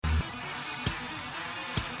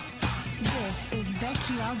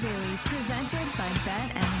BetQL Daily, presented by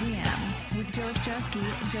BetMGM, with Joe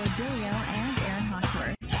Ostrowski, Joe Giglio, and Aaron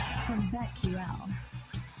Hawksworth from BetQL.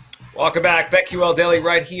 Welcome back. BetQL Daily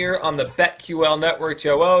right here on the BetQL Network.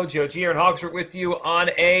 Joe O, Joe G, Aaron Hawksworth with you on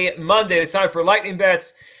a Monday. It's time for Lightning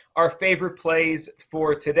Bets, our favorite plays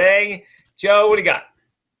for today. Joe, what do you got?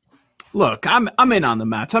 Look, I'm in on the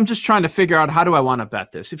Mets. I'm just trying to figure out, how do I want to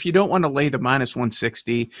bet this? If you don't want to lay the minus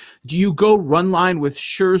 160, do you go run line with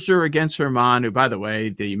Scherzer against Herman, who, by the way,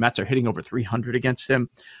 the Mets are hitting over 300 against him,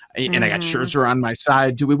 and I got Scherzer on my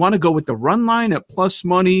side. Do we want to go with the run line at plus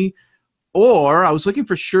money? Or I was looking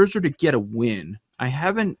for Scherzer to get a win. I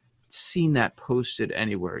haven't seen that posted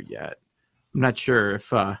anywhere yet. I'm not sure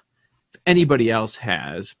if anybody else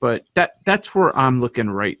has, but that's where I'm looking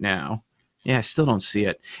right now. Yeah, I still don't see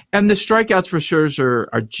it. And the strikeouts for Scherzer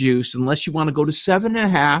are juice. Unless you want to go to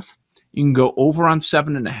 7.5, you can go over on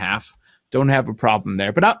 7.5. Don't have a problem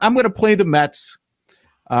there. But I'm going to play the Mets.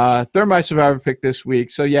 They're my survivor pick this week.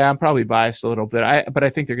 So, yeah, I'm probably biased a little bit. But I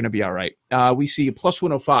think they're going to be all right. We see a plus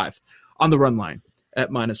 105 on the run line at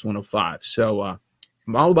minus 105. So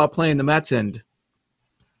I'm all about playing the Mets. And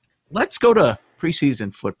let's go to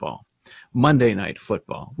preseason football, Monday Night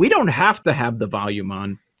Football. We don't have to have the volume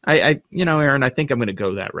on. Aaron, I think I'm going to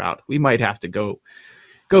go that route. We might have to go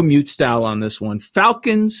mute style on this one.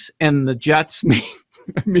 Falcons and the Jets.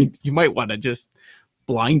 You might want to just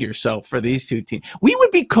blind yourself for these two teams. We would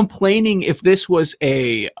be complaining if this was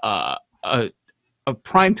a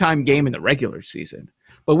primetime game in the regular season,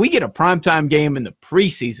 but we get a primetime game in the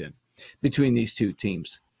preseason between these two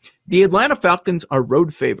teams. The Atlanta Falcons are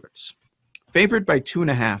road favorites, favored by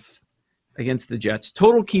 2.5. against the Jets.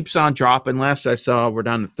 Total keeps on dropping. Last I saw, we're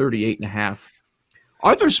down to 38.5.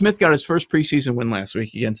 Arthur Smith got his first preseason win last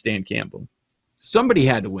week against Dan Campbell. Somebody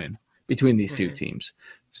had to win between these two teams.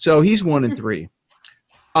 So he's 1-3.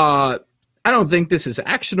 I don't think this is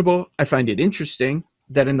actionable. I find it interesting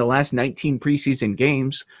that in the last 19 preseason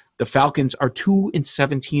games, the Falcons are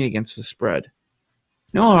 2-17 against the spread.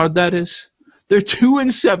 You know how hard that is? They're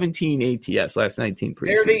 2-17 ATS last 19 preseasons.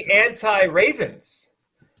 They're the anti-Ravens.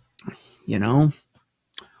 You know,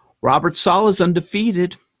 Robert Saleh's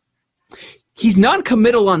undefeated. He's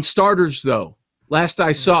non-committal on starters, though, last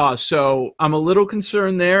I saw. So I'm a little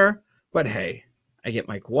concerned there. But, hey, I get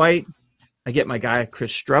Mike White. I get my guy,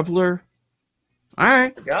 Chris Streveler. All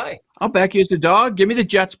right. The guy. I'll back you as the dog. Give me the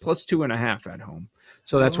Jets plus 2.5 at home.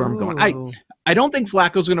 So that's where I'm going. I don't think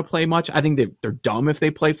Flacco's going to play much. I think they're dumb if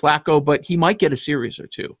they play Flacco, but he might get a series or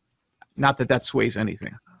two. Not that sways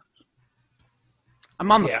anything.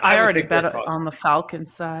 I'm on I already bet on the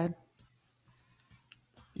Falcons side.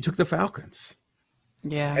 You took the Falcons.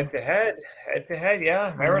 Yeah. Head to head,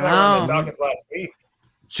 yeah. I remember on the Falcons last week.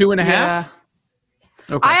 2.5? Yeah.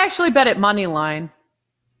 Okay. I actually bet at money line.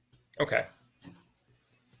 Okay.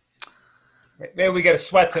 Maybe we get a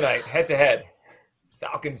sweat tonight, head to head.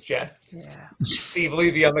 Falcons, Jets. Yeah. Steve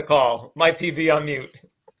Levy on the call. My TV on mute.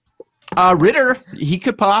 Ritter, he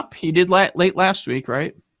could pop. He did late last week,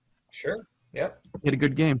 right? Sure. Yep. He had a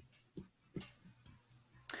good game.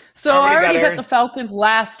 So I already bet the Falcons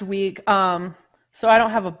last week. So I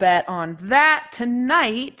don't have a bet on that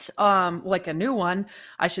tonight, like a new one,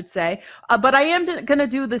 I should say. But I am going to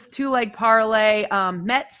do this 2-leg parlay.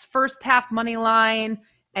 Mets first half money line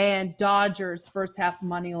and Dodgers first half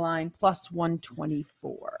money line plus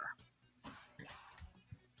 124.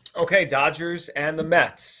 Okay, Dodgers and the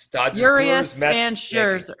Mets. Dodgers, Urias Mets, and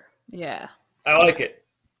Scherzer. Yeah. I like it.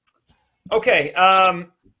 Okay,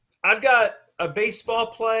 I've got a baseball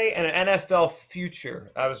play and an NFL future.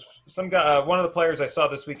 One of the players I saw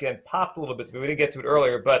this weekend popped a little bit to me. We didn't get to it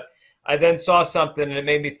earlier, but I then saw something and it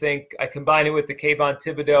made me think. I combined it with the Kayvon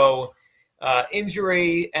Thibodeau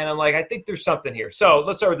injury, and I'm like, I think there's something here. So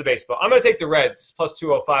let's start with the baseball. I'm going to take the Reds plus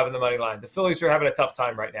 205 on the money line. The Phillies are having a tough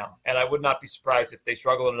time right now, and I would not be surprised if they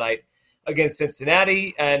struggle tonight against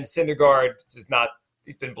Cincinnati. And Syndergaard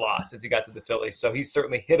he's been blah since he got to the Phillies, so he's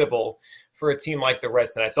certainly hittable for a team like the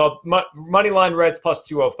Reds tonight. So money line Reds plus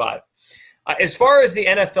 205. As far as the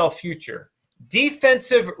NFL future,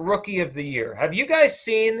 defensive rookie of the year. Have you guys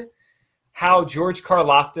seen how George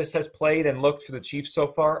Karlaftis has played and looked for the Chiefs so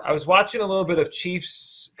far? I was watching a little bit of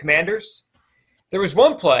Chiefs Commanders. There was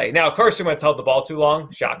one play. Now, Carson Wentz held the ball too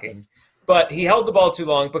long. Shocking. But he held the ball too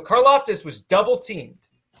long. But Karlaftis was double-teamed,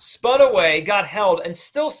 spun away, got held, and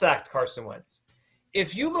still sacked Carson Wentz.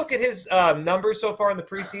 If you look at his numbers so far in the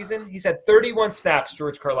preseason, he's had 31 snaps,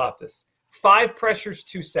 George Karlaftis, 5 pressures,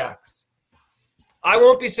 2 sacks. I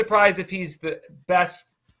won't be surprised if he's the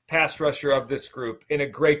best pass rusher of this group in a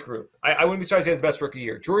great group. I wouldn't be surprised if he has the best rookie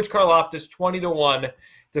year. George Karlaftis, 20-1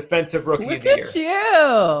 defensive rookie of the year. Look at you.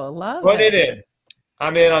 Love Put it. it in.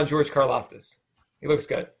 I'm in on George Karlaftis. He looks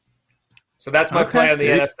good. So that's my play on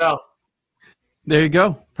the NFL. There you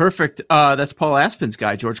go. Perfect. That's Paul Aspen's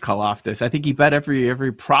guy, George Karlaftis. I think he bet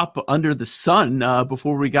every prop under the sun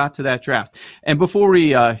before we got to that draft. And before we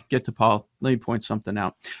get to Paul, let me point something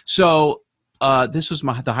out. So this was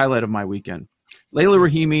the highlight of my weekend. Layla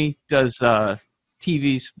Rahimi does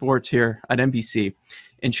TV sports here at NBC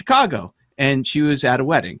in Chicago, and she was at a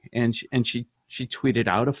wedding, and she tweeted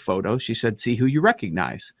out a photo. She said, "See who you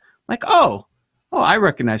recognize." I'm like, oh, I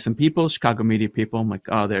recognize some people, Chicago media people. I'm like,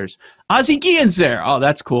 oh, there's Ozzie Guillen's there. Oh,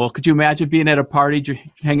 that's cool. Could you imagine being at a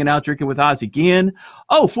party, hanging out, drinking with Ozzie Guillen?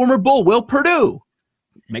 Oh, former Bull Will Perdue.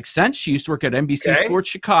 Makes sense. She used to work at NBC Sports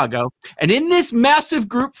Chicago. And in this massive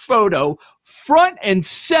group photo, front and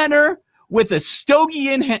center with a stogie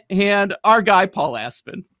in hand, our guy, Paul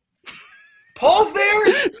Aspen. Paul's there?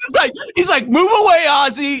 He's like, move away,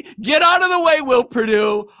 Ozzie. Get out of the way, Will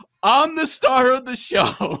Perdue. I'm the star of the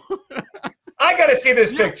show. I got to see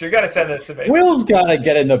this picture. You got to send this to me. Will's got to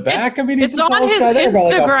get in the back. He's the on his guy there.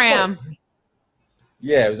 Instagram.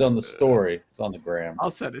 Yeah, it was on the story. It's on the gram.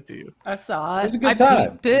 I'll send it to you. I saw it. It was a good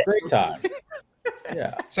time. It was a great time.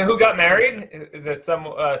 Yeah. So who got married? Is it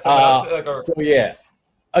someone else? So, yeah,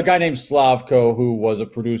 a guy named Slavko who was a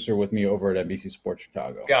producer with me over at NBC Sports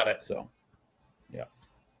Chicago. Got it. So, yeah.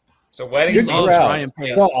 So wedding Loves season. Ryan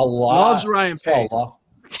Pace. Loves Ryan Pace.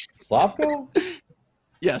 Slavko?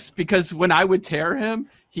 Yes, because when I would tear him,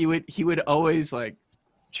 he would always like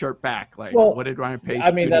chirp back like, "What did Ryan Pace?"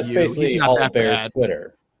 I mean, that's basically all of Bears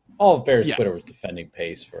Twitter. All of Bears Twitter was defending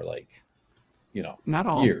Pace for not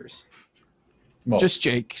all years. Most. Just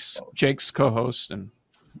Jake's co-host and.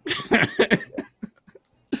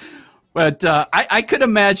 But I could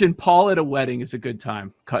imagine Paul at a wedding is a good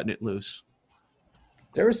time, cutting it loose.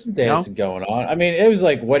 There was some dancing going on. I mean, it was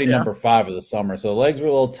like wedding number 5 of the summer, so the legs were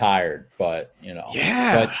a little tired, but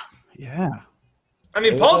Yeah. I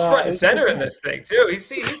mean, Paul's front and center in this thing too. He's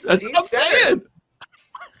That's what I'm saying.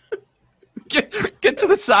 Get to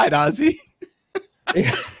the side, Ozzie.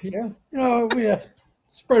 Yeah. We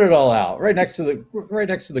spread it all out right next to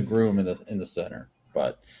the groom in the center.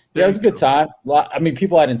 But yeah, it was a good time. I mean,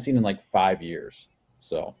 people I hadn't seen in like 5 years,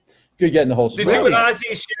 so. Good getting the whole story. Did you and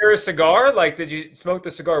Ozzie share a cigar? Like, did you smoke the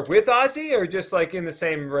cigar with Ozzie or just like in the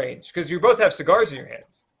same range? Because you both have cigars in your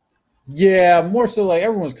hands. Yeah, more so like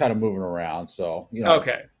everyone's kind of moving around. So,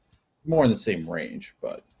 okay. More in the same range,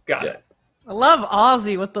 but. Got it. I love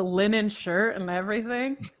Ozzie with the linen shirt and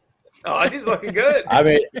everything. Oh, Ozzie's looking good. I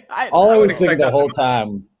mean, all I was thinking the whole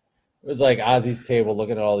time was like Ozzie's table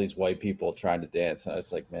looking at all these white people trying to dance. And I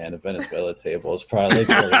was like, man, the Venezuela table is probably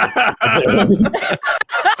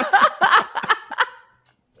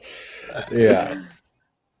yeah.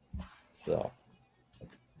 So.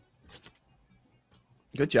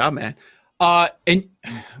 Good job, man. And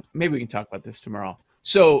maybe we can talk about this tomorrow.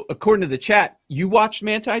 So, according to the chat, you watched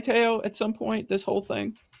Manti Te'o at some point, this whole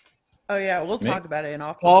thing? Oh, yeah. We'll talk about it in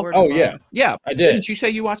off the Paul? board. Oh, yeah. Yeah. I did. Didn't you say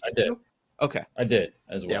you watched it? I did. Okay. I did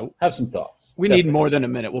as well. Yeah. Have some thoughts. We need more than a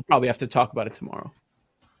minute. We'll probably have to talk about it tomorrow.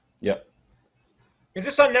 Yep. Is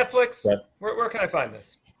this on Netflix? Right. Where can I find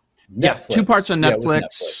this? Netflix. Yeah, 2 parts on Yeah, it was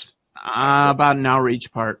Netflix. About an hour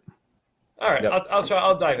each part. All right. Yep.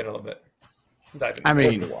 I'll dive in a little bit. I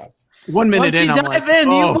mean, 1 minute Once in, you I'm dive like,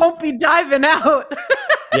 in, you won't be diving out.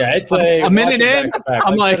 Yeah, it's a minute in, back-to-back.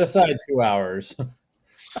 I'm like- set aside 2 hours.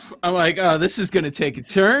 I'm like, oh, this is going to take a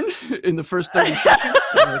turn in the first 30 seconds.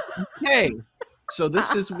 I'm like, okay, so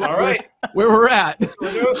this is All right. where we're at.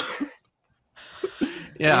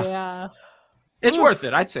 Yeah. Yeah, it's worth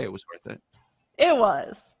it. I'd say it was worth it. It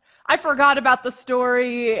was. I forgot about the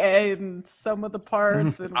story and some of the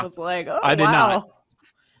parts and was like, oh, I did wow. not.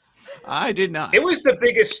 I did not. It was the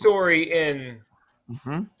biggest story in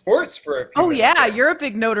sports for a few minutes yeah. there. You're a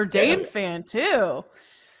big Notre Dame fan, too.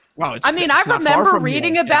 Wow, I mean, I remember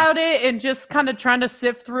reading about it and just kind of trying to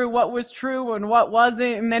sift through what was true and what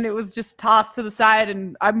wasn't. And then it was just tossed to the side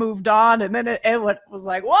and I moved on. And then it was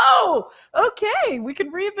like, whoa, okay, we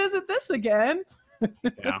can revisit this again.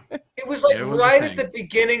 Yeah. It was like It was a right at thing. the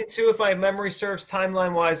beginning, too, if my memory serves,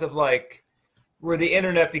 timeline-wise, of like where the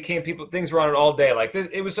internet became things were on it all day. Like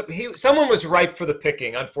someone was ripe for the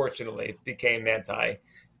picking. Unfortunately, it became Manti,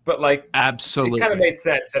 but like Absolutely. it kind of made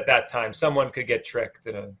sense at that time. Someone could get tricked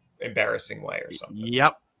in an embarrassing way or something.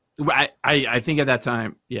 Yep. I think at that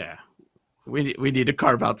time, yeah, we need to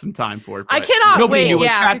carve out some time for it. I but cannot nobody wait, knew what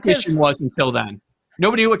yeah, catfishing because- was until then.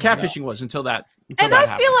 Nobody knew what catfishing was until that. And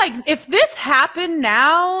I feel like if this happened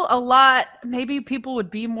now, maybe people would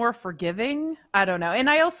be more forgiving. I don't know. And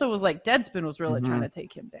I also was like, Deadspin was really trying to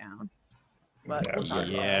take him down. But we'll talk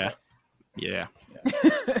about yeah.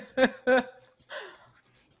 it.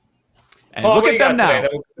 And Paul, look what at do you them got now.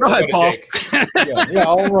 today? Go ahead, to Paul. Jake. Yeah,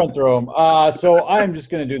 I'll run through them. So I'm just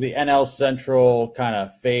going to do the NL Central kind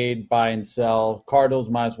of fade, buy and sell. Cardinals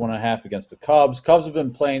 -1.5 against the Cubs. Cubs have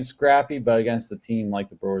been playing scrappy, but against a team like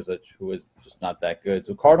the Brewers, who is just not that good.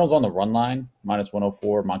 So Cardinals on the run line,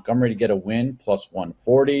 -104. Montgomery to get a win,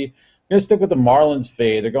 +140. I'm going to stick with the Marlins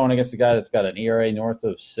fade. They're going against a guy that's got an ERA north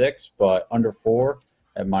of 6, but under 4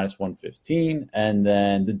 at -115. And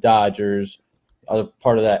then the Dodgers, other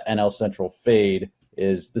part of that NL Central fade,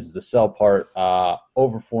 this is the sell part,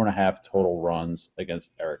 over 4.5 total runs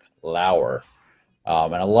against Eric Lauer.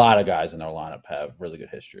 And a lot of guys in their lineup have really good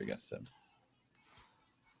history against him.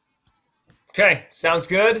 Okay, sounds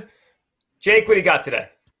good. Jake, what do you got today?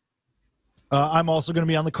 I'm also going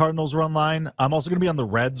to be on the Cardinals run line. I'm also going to be on the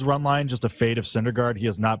Reds run line, just a fade of Syndergaard. He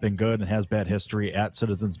has not been good and has bad history at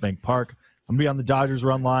Citizens Bank Park. I'm going to be on the Dodgers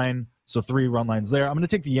run line, so 3 run lines there. I'm going to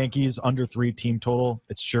take the Yankees under 3 team total.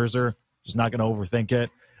 It's Scherzer. Just not going to overthink it.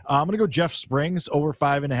 I'm going to go Jeff Springs over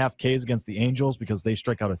 5.5 Ks against the Angels because they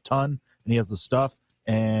strike out a ton, and he has the stuff,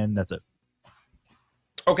 and that's it.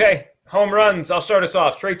 Okay, home runs. I'll start us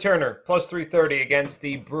off. Trey Turner, +330 against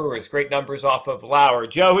the Brewers. Great numbers off of Lauer.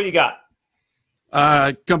 Joe, who you got?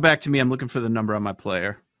 Come back to me. I'm looking for the number on my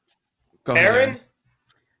player. Go ahead, Aaron?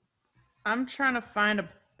 I'm trying to find a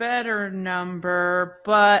better number,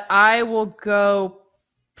 but I will go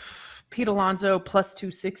Pete Alonso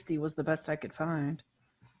 +260 was the best I could find.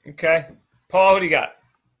 Okay. Paul, who do you got?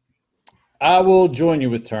 I will join you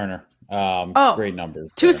with Turner. Great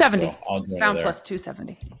numbers. 270. So I'll join you Found there.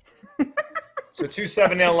 +270. So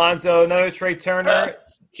 270 Alonso, another Trey Turner.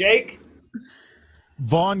 Jake?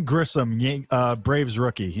 Vaughn Grissom, Braves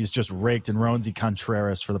rookie. He's just raked, and Roansy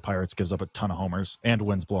Contreras for the Pirates gives up a ton of homers and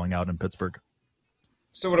wins blowing out in Pittsburgh.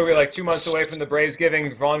 So what are we, like 2 months away from the Braves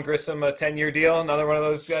giving Vaughn Grissom a 10-year deal? Another one of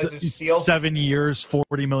those guys who steal? 7 years,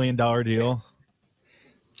 $40 million deal.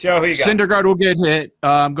 Joe, who you got? Syndergaard will get hit.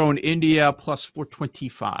 I'm going India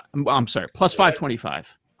 +425. I'm sorry,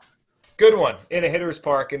 +525. Good one in a hitter's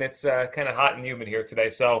park, and it's kind of hot and humid here today,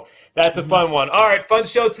 so that's a fun one. All right, fun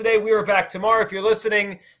show today. We are back tomorrow. If you're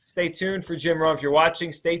listening, stay tuned for Jim Rome. If you're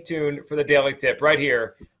watching, stay tuned for the Daily Tip right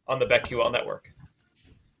here on the BetQL Network.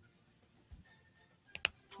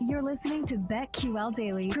 You're listening to BetQL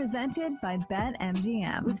Daily, presented by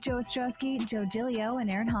BetMGM, with Joe Ostrowski, Joe Giglio,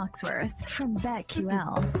 and Aaron Hawksworth from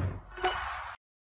BetQL.